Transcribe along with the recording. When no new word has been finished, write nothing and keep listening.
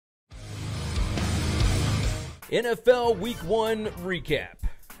NFL Week 1 recap.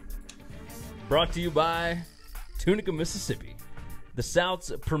 Brought to you by Tunica, Mississippi, the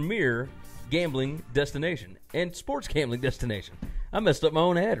South's premier gambling destination and sports gambling destination. I messed up my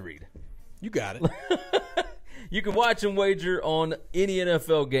own ad read. You got it. You can watch and wager on any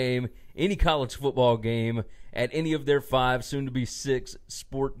NFL game, any college football game, at any of their 5, soon-to-be 6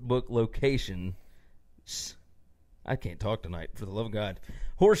 sportbook locations. I can't talk tonight, for the love of God.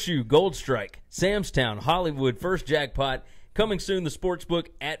 Horseshoe, Gold Strike, Samstown, Hollywood, First Jackpot. Coming soon, the sportsbook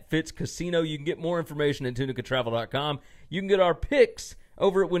at Fitz Casino. You can get more information at tunicatravel.com. You can get our picks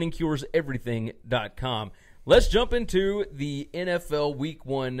over at winningcureseverything.com. Let's jump into the NFL Week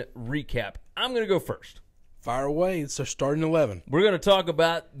 1 recap. I'm going to go first. Fire away. So starting 11. We're going to talk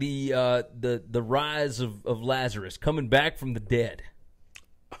about the rise of Lazarus coming back from the dead.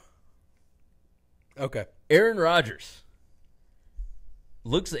 Okay. Aaron Rodgers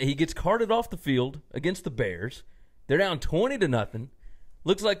he gets carted off the field against the Bears. They're down 20-0.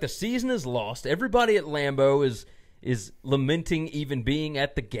 Looks like the season is lost. Everybody at Lambeau is lamenting even being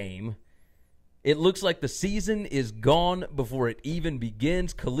at the game. It looks like the season is gone before it even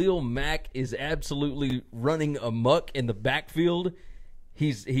begins. Khalil Mack is absolutely running amok in the backfield.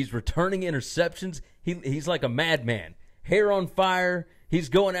 He's returning interceptions. He's like a madman. Hair on fire. He's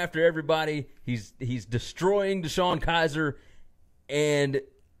going after everybody. He's destroying Deshaun Kaiser. And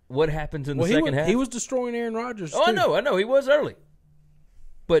what happens in the second half? He was destroying Aaron Rodgers. Oh, too. I know. He was early.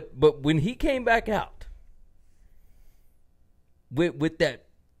 But when he came back out with that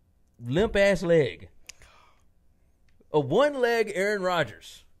limp-ass leg, a one-leg Aaron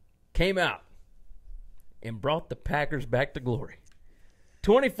Rodgers came out and brought the Packers back to glory.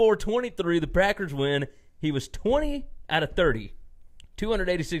 24-23, the Packers win. He was 20 out of 30,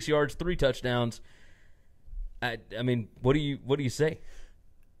 286 yards, 3 touchdowns. I mean, what do you say?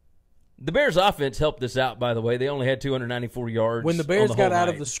 The Bears' offense helped this out, by the way. They only had 294 yards. When the Bears got out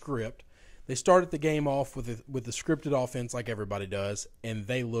night of the script, they started the game off with the scripted offense like everybody does, and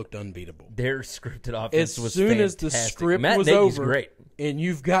they looked unbeatable. Their scripted offense was fantastic. As soon as the script was over, great. And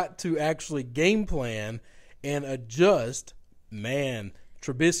you've got to actually game plan and adjust, man,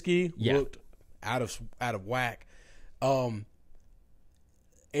 Trubisky looked out of whack.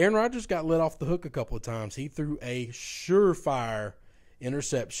 Aaron Rodgers got let off the hook a couple of times. He threw a surefire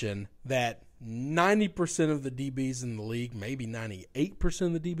interception that 90% of the DBs in the league, maybe 98%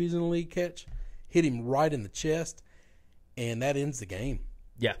 of the DBs in the league catch, hit him right in the chest, and that ends the game.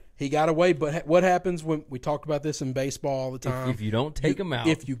 Yeah. He got away, but what happens when we talk about this in baseball all the time? If you don't take him out.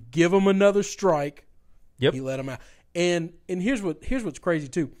 If you give him another strike, he let him out. And here's what's crazy,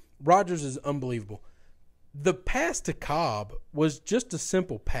 too. Rodgers is unbelievable. The pass to Cobb was just a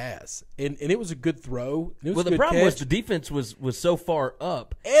simple pass, and it was a good throw. Well, the problem was the defense was so far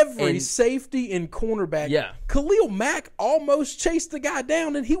up. Every safety and cornerback. Yeah. Khalil Mack almost chased the guy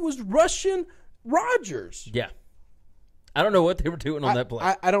down, and he was rushing Rodgers. Yeah. I don't know what they were doing on that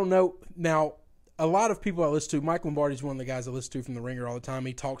play. I don't know. Now, a lot of people I listen to, Mike Lombardi's one of the guys I listen to from The Ringer all the time.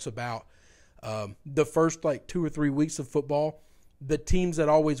 He talks about the first 2 or 3 weeks of football. The teams that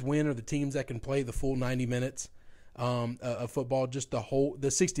always win are the teams that can play the full 90 minutes of football, just the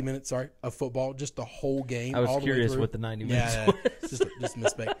 60 minutes, of football, just the whole game. I was all curious the way what the 90 minutes was. Just a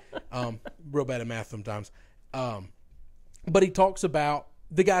mistake. Real bad at math sometimes. But he talks about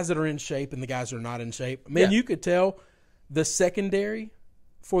the guys that are in shape and the guys that are not in shape. Man, you could tell the secondary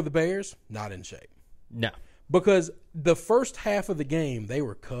for the Bears, not in shape. No. Because the first half of the game, they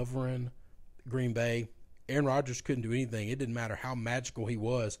were covering Green Bay. Aaron Rodgers couldn't do anything. It didn't matter how magical he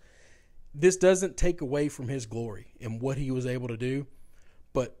was. This doesn't take away from his glory and what he was able to do,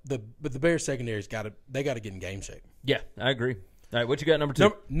 but the Bears secondary's got to get in game shape. Yeah, I agree. All right, what you got number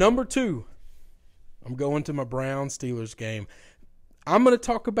 2? Number 2, I'm going to my Browns-Steelers game. I'm going to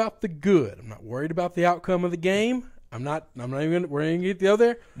talk about the good. I'm not worried about the outcome of the game. We're not even going to get the other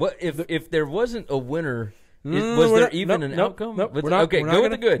there. What if there wasn't a winner? Was there even an outcome? Nope, okay, go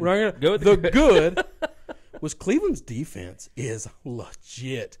with the good. Go with the good was Cleveland's defense is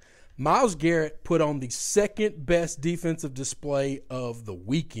legit. Myles Garrett put on the second best defensive display of the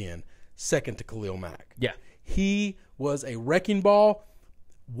weekend, second to Khalil Mack. Yeah. He was a wrecking ball.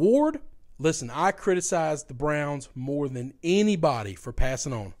 Ward, listen, I criticized the Browns more than anybody for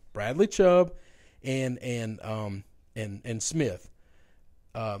passing on Bradley Chubb and Smith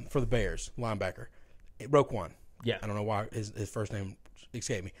for the Bears, linebacker. Roquan. Yeah. I don't know why his first name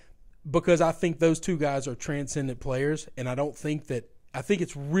escaped me. Because I think those two guys are transcendent players, and I think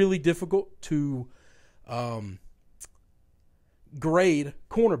it's really difficult to grade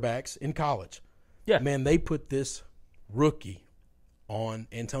cornerbacks in college. Yeah. Man, they put this rookie on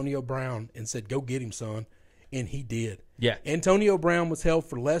Antonio Brown and said, go get him, son. and he did. Yeah. Antonio Brown was held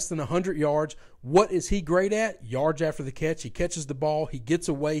for less than 100 yards. What is he great at? Yards after the catch. He catches the ball, he gets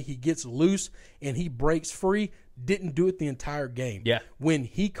away, he gets loose, and he breaks free. Didn't do it the entire game. Yeah. When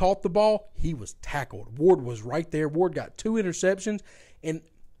he caught the ball, he was tackled. Ward was right there. Ward got 2 interceptions, and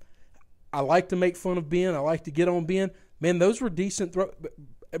I like to make fun of Ben. I like to get on Ben. Man, those were decent throws.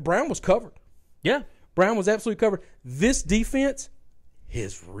 Brown was covered. Yeah. Brown was absolutely covered. This defense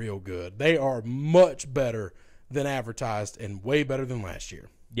is real good. They are much better than advertised and way better than last year.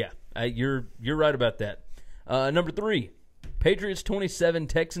 Yeah, you're right about that. Number 3, Patriots 27,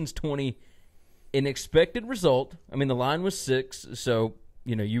 Texans 20. An expected result. I mean, the line was 6, so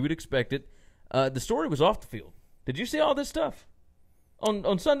you would expect it. The story was off the field. Did you see all this stuff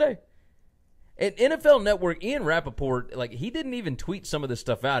on Sunday? At NFL Network, Ian Rappaport, he didn't even tweet some of this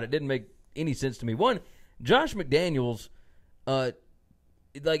stuff out. It didn't make any sense to me. One, Josh McDaniels,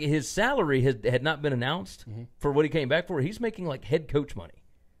 his salary had not been announced for what he came back for. He's making head coach money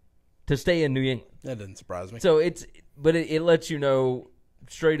to stay in New England. That doesn't surprise me. So it lets you know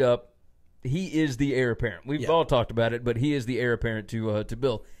straight up he is the heir apparent. We've all talked about it, but he is the heir apparent to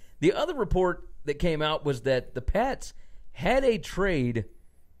Bill. The other report that came out was that the Pats had a trade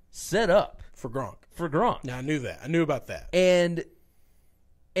set up for Gronk. Now, I knew that. I knew about that. And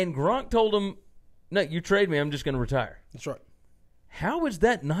Gronk told him, "No, you trade me. I'm just going to retire." That's right. How is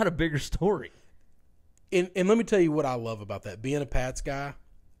that not a bigger story? And let me tell you what I love about that. Being a Pats guy,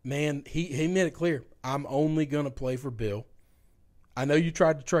 man, he made it clear. I'm only going to play for Bill. I know you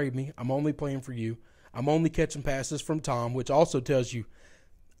tried to trade me. I'm only playing for you. I'm only catching passes from Tom, which also tells you,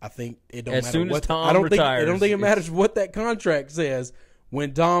 I think it don't as matter soon what as Tom I don't retires, think I don't think it matters what that contract says.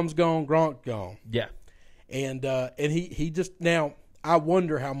 When Tom's gone, Gronk's gone. Yeah. And he just now I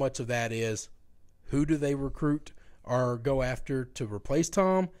wonder how much of that is who do they recruit or go after to replace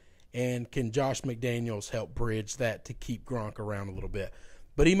Tom, and can Josh McDaniels help bridge that to keep Gronk around a little bit?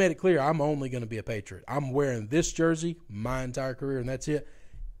 But he made it clear, I'm only going to be a Patriot. I'm wearing this jersey my entire career, and that's it.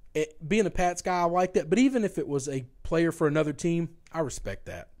 Being a Pats guy, I like that. But even if it was a player for another team, I respect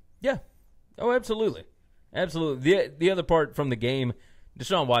that. Yeah. Oh, absolutely. Absolutely. The other part from the game,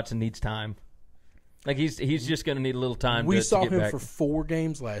 Deshaun Watson needs time. He's just going to need a little time We to saw get him back. for 4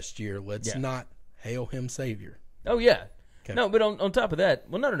 games last year. Let's not hail him savior. Oh, yeah. Okay. No, but on top of that,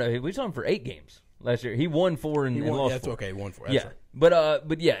 well, no. We saw him for 8 games last year. He won 4 and lost 4. That's okay. He won 4. That's yeah. right.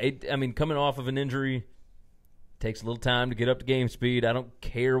 But yeah, coming off of an injury, takes a little time to get up to game speed. I don't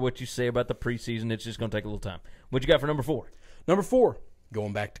care what you say about the preseason. It's just going to take a little time. What you got for number 4? Number 4,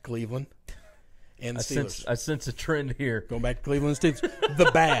 going back to Cleveland and the Steelers. I sense a trend here. Going back to Cleveland and Steelers.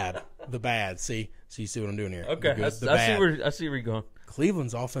 The bad. See what I'm doing here. Okay, I see where you're going.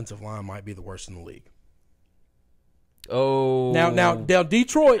 Cleveland's offensive line might be the worst in the league. Oh, now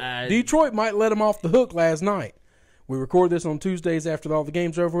Detroit might let him off the hook last night. We record this on Tuesdays after all the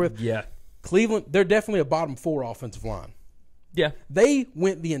games are over with. Yeah, Cleveland, they're definitely a bottom 4 offensive line. Yeah, they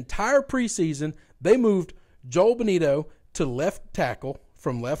went the entire preseason. They moved Joel Benito to left tackle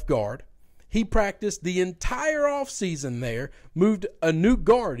from left guard. He practiced the entire offseason there, moved a new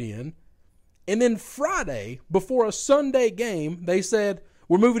guard in, and then Friday, before a Sunday game, they said,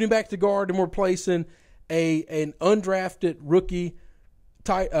 we're moving him back to guard and we're placing an undrafted rookie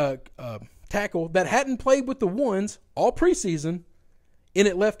tackle that hadn't played with the ones all preseason in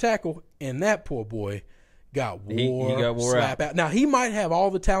at left tackle, and that poor boy got wore slap out. Now, he might have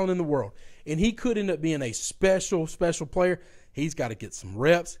all the talent in the world, and he could end up being a special player. He's got to get some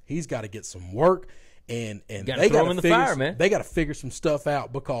reps. He's got to get some work, and they got to figure man. They got to figure some stuff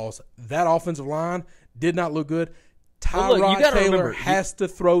out because that offensive line did not look good. Tyrod Taylor has to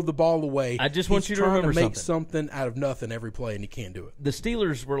throw the ball away. I just want you to remember make something out of nothing every play, and he can't do it. The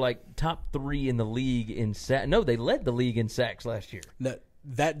Steelers were top 3 in the league in sacks. No, they led the league in sacks last year.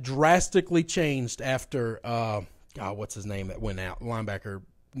 That drastically changed after what's his name that went out? Linebacker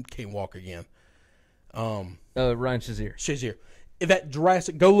can't walk again. Ryan Shazier. That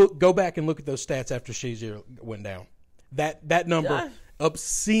drastic. Go back and look at those stats after Shazier went down. That number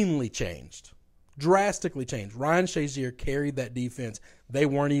obscenely changed. Drastically changed. Ryan Shazier carried that defense. They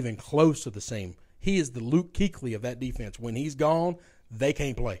weren't even close to the same. He is the Luke Kuechly of that defense. When he's gone, they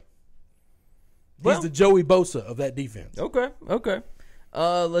can't play. He's the Joey Bosa of that defense. Okay.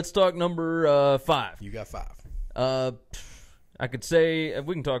 Let's talk number 5. You got 5. I could say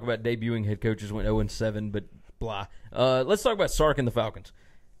we can talk about debuting head coaches went 0-7, but blah. Let's talk about Sark and the Falcons.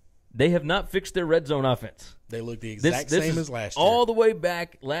 They have not fixed their red zone offense. They look the exact same as last year. All the way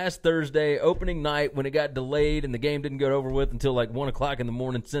back last Thursday, opening night, when it got delayed and the game didn't get over with until 1 o'clock in the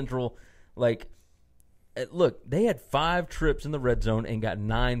morning Central. Look, they had 5 trips in the red zone and got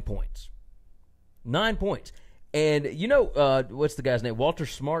 9 points. 9 points. And you know, what's the guy's name? Walter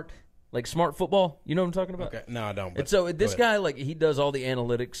Smart, like Smart Football. You know what I'm talking about? Okay, no, I don't. And so this guy, like, he does all the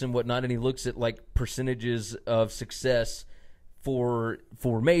analytics and whatnot, and he looks at like percentages of success for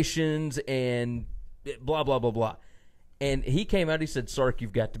formations and blah blah blah blah. And he came out. He said, "Sark,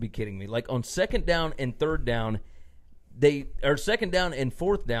 you've got to be kidding me! Like on second down and third down." Second down and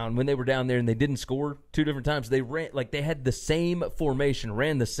fourth down when they were down there and they didn't score 2 different times. They ran like they had the same formation,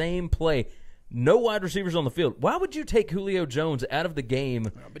 ran the same play. No wide receivers on the field. Why would you take Julio Jones out of the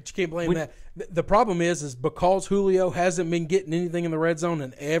game? But you can't blame that. The problem is because Julio hasn't been getting anything in the red zone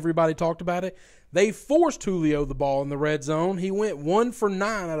and everybody talked about it, they forced Julio the ball in the red zone. He went 1 for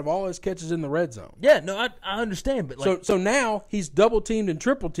 9 out of all his catches in the red zone. Yeah, no, I understand. But like, so now he's double-teamed and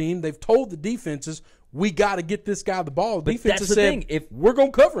triple-teamed. They've told the defenses, we got to get this guy the ball. The defense has said, we're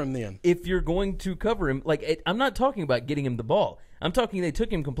going to cover him then. If you're going to cover him, like I'm not talking about getting him the ball. I'm talking they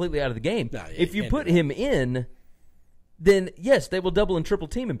took him completely out of the game. No, if you put him in, then yes, they will double and triple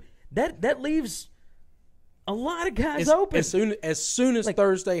team him. That leaves a lot of guys open. As soon as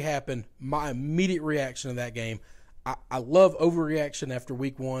Thursday happened, my immediate reaction to that game, I love overreaction after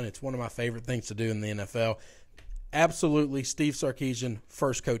week 1. It's one of my favorite things to do in the NFL. Absolutely, Steve Sarkisian,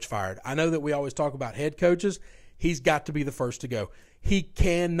 first coach fired. I know that we always talk about head coaches. He's got to be the first to go. He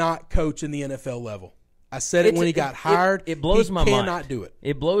cannot coach in the NFL level. I said it when he got hired. It blows my mind. He cannot do it.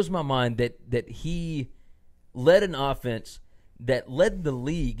 It blows my mind that he led an offense that led the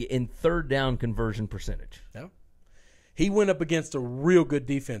league in third down conversion percentage. Yeah. He went up against a real good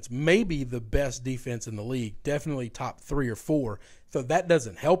defense, maybe the best defense in the league, definitely top 3 or 4. So that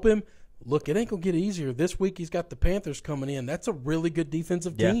doesn't help him. Look, it ain't going to get easier. This week he's got the Panthers coming in. That's a really good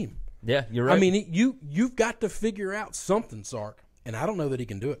defensive team. Yeah, you're right. I mean, you've got to figure out something, Sark, and I don't know that he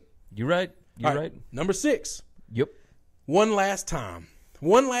can do it. You're right. You're right. Number 6. Yep. One last time,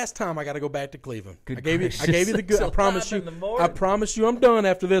 I got to go back to Cleveland. I gave you the good. I promise you I'm done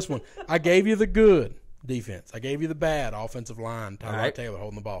after this one. I gave you the good defense. I gave you the bad offensive line. Tyrod Taylor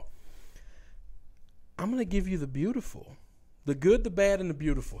holding the ball. I'm going to give you the beautiful. The good, the bad, and the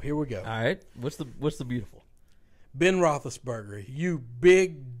beautiful. Here we go. All right. What's the beautiful? Ben Roethlisberger, you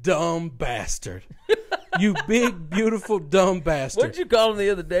big, dumb bastard. You big, beautiful, dumb bastard. What did you call him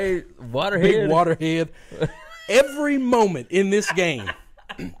the other day? Waterhead? Big waterhead. Every moment in this game,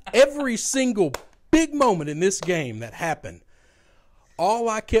 every single big moment in this game that happened, all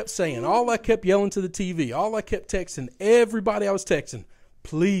I kept saying, all I kept yelling to the TV, all I kept texting, everybody I was texting,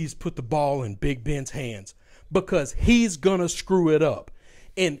 please put the ball in Big Ben's hands because he's going to screw it up.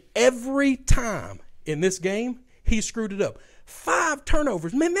 And every time in this game, he screwed it up. 5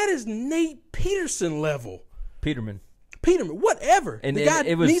 turnovers. Man, that is Nate Peterson level. Peterman, whatever. And the guy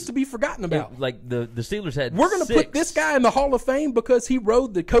needs to be forgotten about. Like the Steelers had We're going to put this guy in the Hall of Fame because he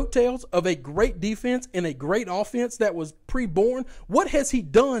rode the coattails of a great defense and a great offense that was pre-born. What has he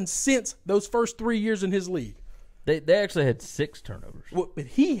done since those first 3 years in his league? They actually had 6 turnovers. But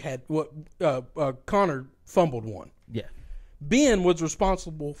he had Connor fumbled 1. Yeah. Ben was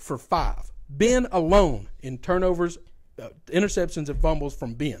responsible for 5. Ben alone in turnovers, interceptions, and fumbles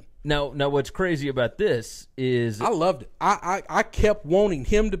from Ben. Now, what's crazy about this is I loved it. I kept wanting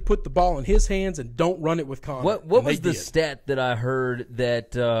him to put the ball in his hands and don't run it with Connor. What was the stat that I heard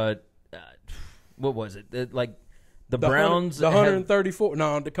that what was it? That, like the Browns, the 134.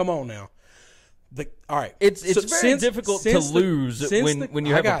 No, come on now. All right, it's very difficult to lose when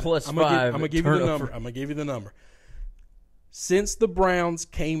you have a plus 5. I'm gonna give you the number. I'm gonna give you the number. Since the Browns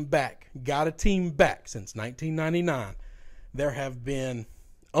came back, got a team back since 1999, there have been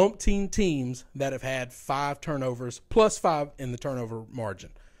umpteen teams that have had 5 turnovers, plus 5 in the turnover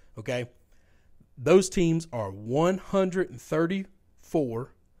margin. Okay? Those teams are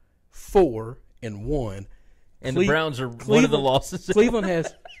 134, 4-1. And the Browns are one of the losses. Cleveland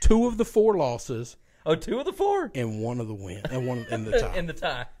has 2 of the 4 losses. Oh, 2 of the 4? And 1 of the win. And 1 in the tie. In the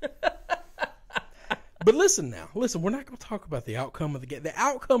tie. But listen, we're not going to talk about the outcome of the game. The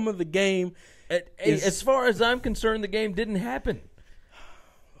outcome of the game is, as far as I'm concerned, the game didn't happen.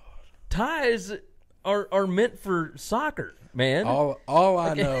 Ties are meant for soccer, man. All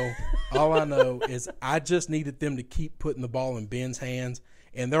I know is I just needed them to keep putting the ball in Ben's hands,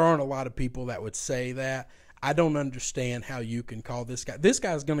 and there aren't a lot of people that would say that. I don't understand how you can call this guy. This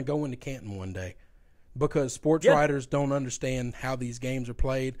guy's going to go into Canton one day because sports writers don't understand how these games are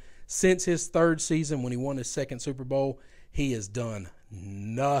played. Since his 3rd season when he won his 2nd Super Bowl, he has done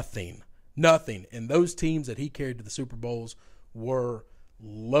nothing. Nothing. And those teams that he carried to the Super Bowls were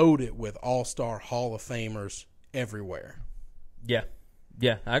loaded with all-star Hall of Famers everywhere. Yeah,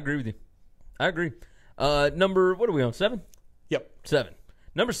 I agree with you. I agree. What are we on, 7? Yep. 7.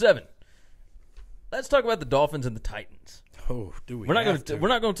 Number 7. let's talk about the Dolphins and the Titans. Oh, do we? We're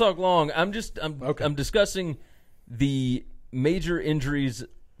not going to talk long. I'm discussing the major injuries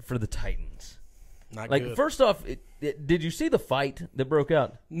for the Titans. Not like good. First off, did you see the fight that broke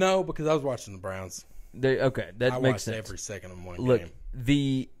out? No, because I was watching the Browns. That makes sense. Every second of one Look,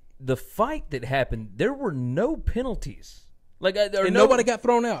 game. the fight that happened, there were no penalties. Nobody got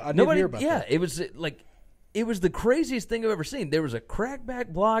thrown out. I didn't hear about that. Yeah, it was the craziest thing I've ever seen. There was a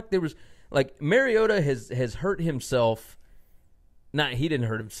crackback block. There was Mariota has hurt himself. He didn't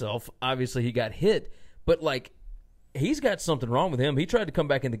hurt himself. Obviously, he got hit, but he's got something wrong with him. He tried to come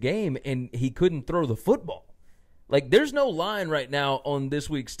back in the game and he couldn't throw the football. There's no line right now on this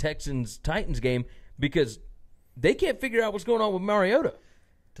week's Texans-Titans game because they can't figure out what's going on with Mariota.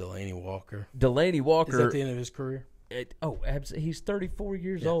 Delaney Walker. Is that the end of his career? He's 34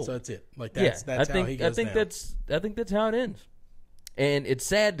 years old. So that's it. That's how he goes down. I think that's how it ends. And it's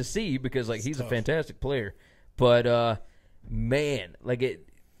sad to see because he's tough. A fantastic player. But man,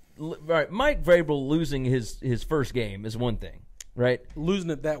 right, Mike Vrabel losing his first game is one thing, right? Losing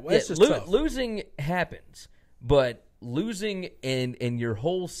it that way, it's just tough. Losing happens, but losing and your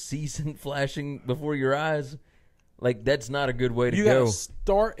whole season flashing before your eyes, that's not a good way to go. You got to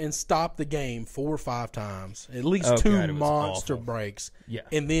start and stop the game 4 or 5 times, at least 2 monster breaks. Yeah,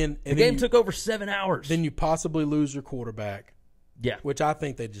 and then the game took over 7 hours. Then you possibly lose your quarterback. Yeah, which I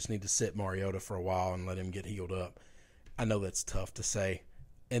think they just need to sit Mariota for a while and let him get healed up. I know that's tough to say.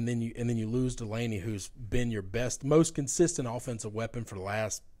 And then you lose Delaney, who's been your most consistent offensive weapon for the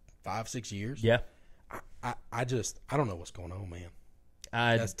last 5-6 years. Yeah, I don't know what's going on, man.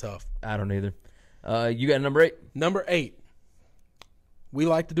 That's tough. I don't either. You got number 8. Number 8. We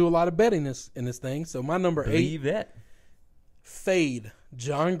like to do a lot of betting in this thing. So my number 8. Believe that. Fade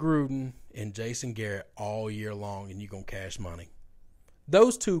John Gruden and Jason Garrett all year long, and you're gonna cash money.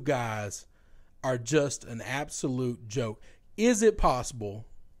 Those two guys are just an absolute joke. Is it possible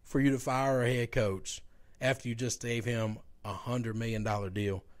for you to fire a head coach after you just gave him $100 million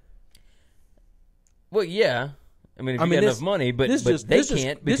deal? Well, yeah. I mean, if you got enough money, but they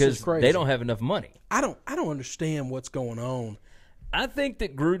can't because they don't have enough money. I don't understand what's going on. I think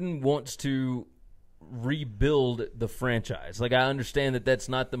that Gruden wants to rebuild the franchise. I understand that that's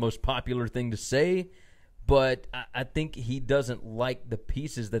not the most popular thing to say, but I think he doesn't like the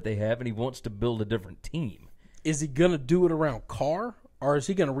pieces that they have, and he wants to build a different team. Is he going to do it around Carr, or is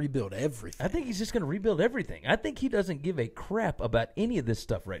he going to rebuild everything? I think he's just going to rebuild everything. I think he doesn't give a crap about any of this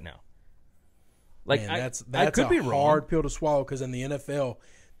stuff right now. Man, that's I could be hard pill to swallow because in the NFL,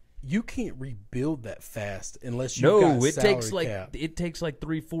 you can't rebuild that fast unless you got salary cap. It takes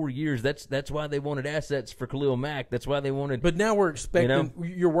 3-4 years. That's why they wanted assets for Khalil Mack. That's why they wanted. But now we're expecting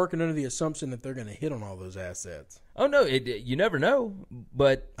you're working under the assumption that they're going to hit on all those assets. Oh no, you never know.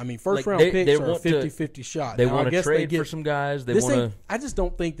 But I mean, first round picks are a 50-50 shot. They want to trade for some guys. They want to. I just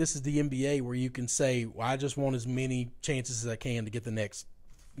don't think this is the NBA where you can say, "Well, I just want as many chances as I can to get the next,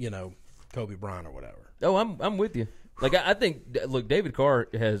 Kobe Bryant or whatever." Oh, I'm with you. I think, look, David Carr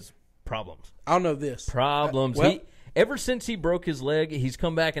has problems. I'll know this. Problems. Ever since he broke his leg, he's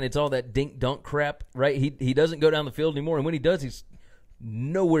come back and it's all that dink-dunk crap, right? He doesn't go down the field anymore, and when he does, he's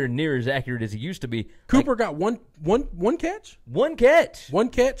nowhere near as accurate as he used to be. Cooper got one catch? One catch. One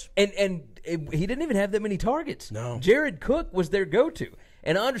catch? And he didn't even have that many targets. No. Jared Cook was their go-to.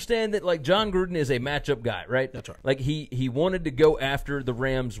 And I understand that, John Gruden is a matchup guy, right? That's right. He wanted to go after the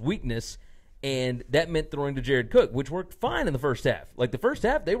Rams' weakness, and that meant throwing to Jared Cook, which worked fine in the first half. The first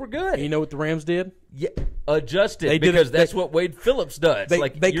half, they were good. And you know what the Rams did? Yeah, adjusted because that's what Wade Phillips does.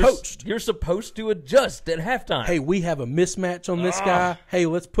 They coached. You're supposed to adjust at halftime. Hey, we have a mismatch on this guy. Hey,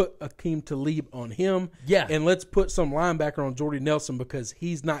 let's put Akeem Talib on him. Yeah. And let's put some linebacker on Jordy Nelson because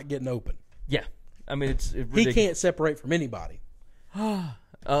he's not getting open. Yeah. I mean, it's ridiculous. He can't separate from anybody.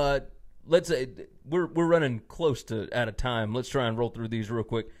 Let's say we're running close to out of time. Let's try and roll through these real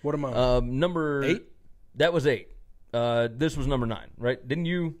quick. What am I? Number 8? That was 8. This was number 9, right? Didn't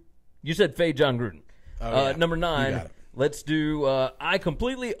you? You said fade John Gruden. Yeah. Number 9. Let's do. I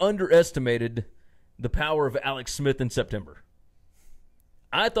completely underestimated the power of Alex Smith in September.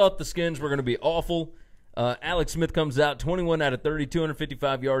 I thought the Skins were going to be awful. Alex Smith comes out 21 out of 30,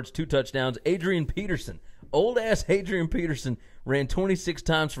 255 yards, 2 touchdowns. Adrian Peterson, old-ass Adrian Peterson, ran 26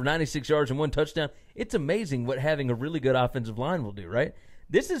 times for 96 yards and 1 touchdown. It's amazing what having a really good offensive line will do, right?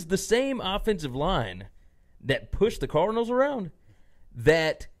 This is the same offensive line that pushed the Cardinals around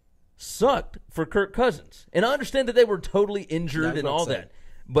that sucked for Kirk Cousins. And I understand that they were totally injured and all that.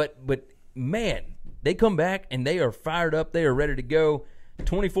 But man, they come back and they are fired up. They are ready to go.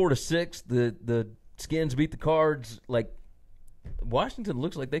 24-6, the Skins beat the Cards. Washington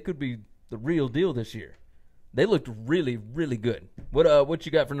looks like they could be the real deal this year. They looked really, really good. What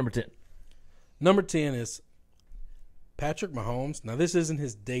you got for number 10? Number 10 is Patrick Mahomes. Now, this isn't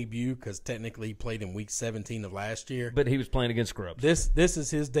his debut because technically he played in Week 17 of last year. But he was playing against scrubs. This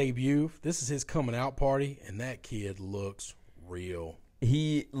is his debut. This is his coming out party, and that kid looks real.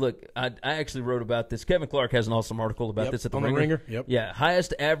 I actually wrote about this. Kevin Clark has an awesome article about this at the Ringer. Yep. Yeah,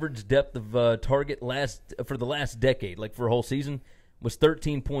 highest average depth of target for the last decade, like for a whole season, was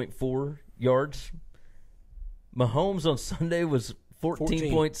 13.4 yards. Mahomes on Sunday was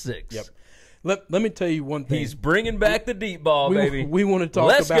 14.6. Yep. Let me tell you one thing. He's bringing back the deep ball, baby. We want to talk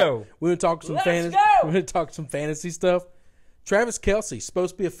Let's go. We want to talk some fantasy. We want to talk some fantasy stuff. Travis Kelce,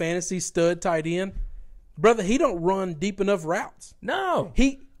 supposed to be a fantasy stud tight end. Brother, he don't run deep enough routes. No.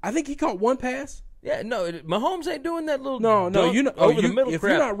 I think he caught one pass. Yeah, no, Mahomes ain't doing that little No, you know, over the middle if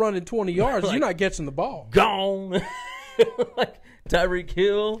crap. you're not running 20 yards, Like, you're not catching the ball. Gone. Like Tyreek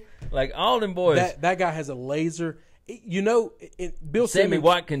Hill, like all them boys. That guy has a laser. You know, Bill Sammy Simmons,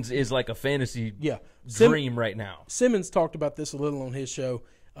 Watkins is like a fantasy dream right now. Simmons talked about this a little on his show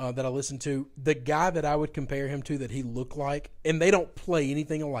that I listened to. The guy that I would compare him to that he looked like, and they don't play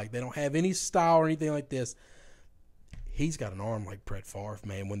anything alike. They don't have any style or anything like this. He's got an arm like Brett Favre,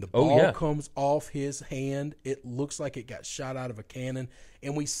 man. When the ball comes off his hand, it looks like it got shot out of a cannon.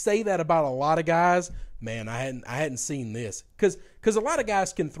 And we say that about a lot of guys. Man, I hadn't seen this because a lot of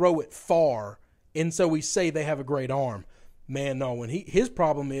guys can throw it far, and so we say they have a great arm. Man, no. When his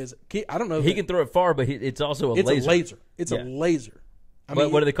problem is, I don't know. He can throw it far, but it's also a laser. It's a laser. It's a laser. I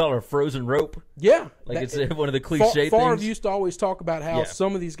mean, what do they call it? A frozen rope? Yeah, like it's one of the cliche Favre things. used to always talk about how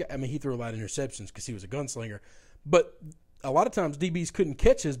some of these guys. I mean, he threw a lot of interceptions because he was a gunslinger. But a lot of times DBs couldn't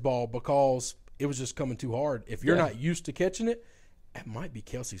catch his ball because it was just coming too hard. If you're not used to catching it, that might be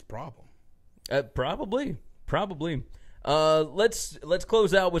Kelsey's problem. Probably. Let's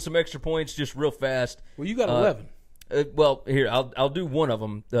close out with some extra points just real fast. Well, you got 11. Well, here I'll do one of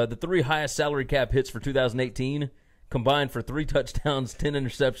them. The three highest salary cap hits for 2018 combined for 3 touchdowns, 10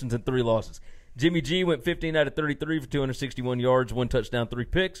 interceptions, and 3 losses. Jimmy G went 15 out of 33 for 261 yards, 1 touchdown, 3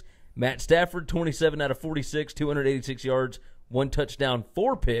 picks. Matt Stafford, 27 out of 46, 286 yards, 1 touchdown,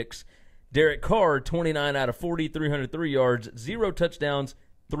 4 picks. Derek Carr, 29 out of 40, 303 yards, 0 touchdowns,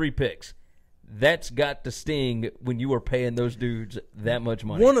 3 picks. That's got to sting when you are paying those dudes that much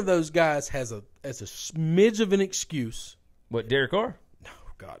money. One of those guys has a smidge of an excuse. What, Derek Carr? No,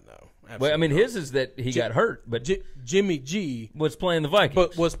 God, no. Well, I mean, his is that he got hurt, but Jimmy G was playing the Vikings.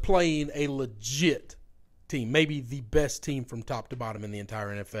 But was playing a legit team, maybe the best team from top to bottom in the entire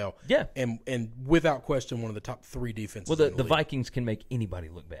NFL. Yeah. And without question, one of the top 3 defenses. Well, in the league. Vikings can make anybody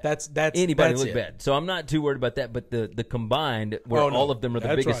look bad. That's anybody that's look bad. So I'm not too worried about that, but the combined, where all of them are the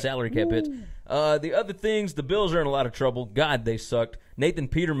That's biggest right. salary cap hits. The other things, the Bills are in a lot of trouble. God, they sucked. Nathan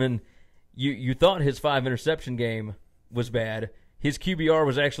Peterman, you thought his 5 interception game was bad. His QBR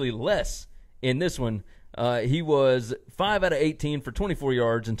was actually less in this one. He was 5 out of 18 for 24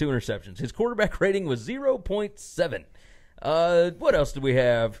 yards and 2 interceptions. His quarterback rating was 0.7. What else did we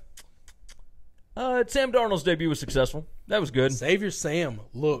have? Sam Darnold's debut was successful. That was good. Xavier Sam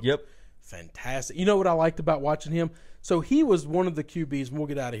looked fantastic. You know what I liked about watching him? So he was one of the QBs, and we'll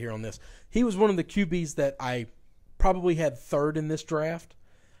get out of here on this. He was one of the QBs that I probably had third in this draft.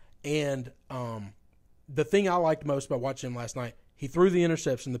 And the thing I liked most about watching him last night, he threw the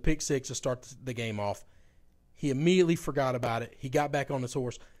interception, the pick 6 to start the game off. He immediately forgot about it. He got back on his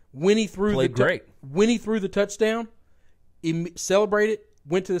horse. When he threw when he threw the touchdown, he celebrated,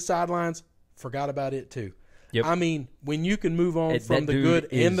 went to the sidelines, forgot about it too. Yep. I mean, when you can move on from the good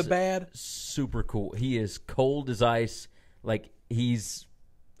and the bad, super cool. He is cold as ice. Like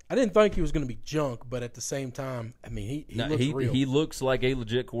I didn't think he was going to be junk, but at the same time, I mean, he looks real. He looks like a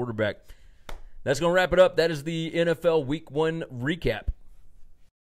legit quarterback. That's going to wrap it up. That is the NFL Week 1 recap.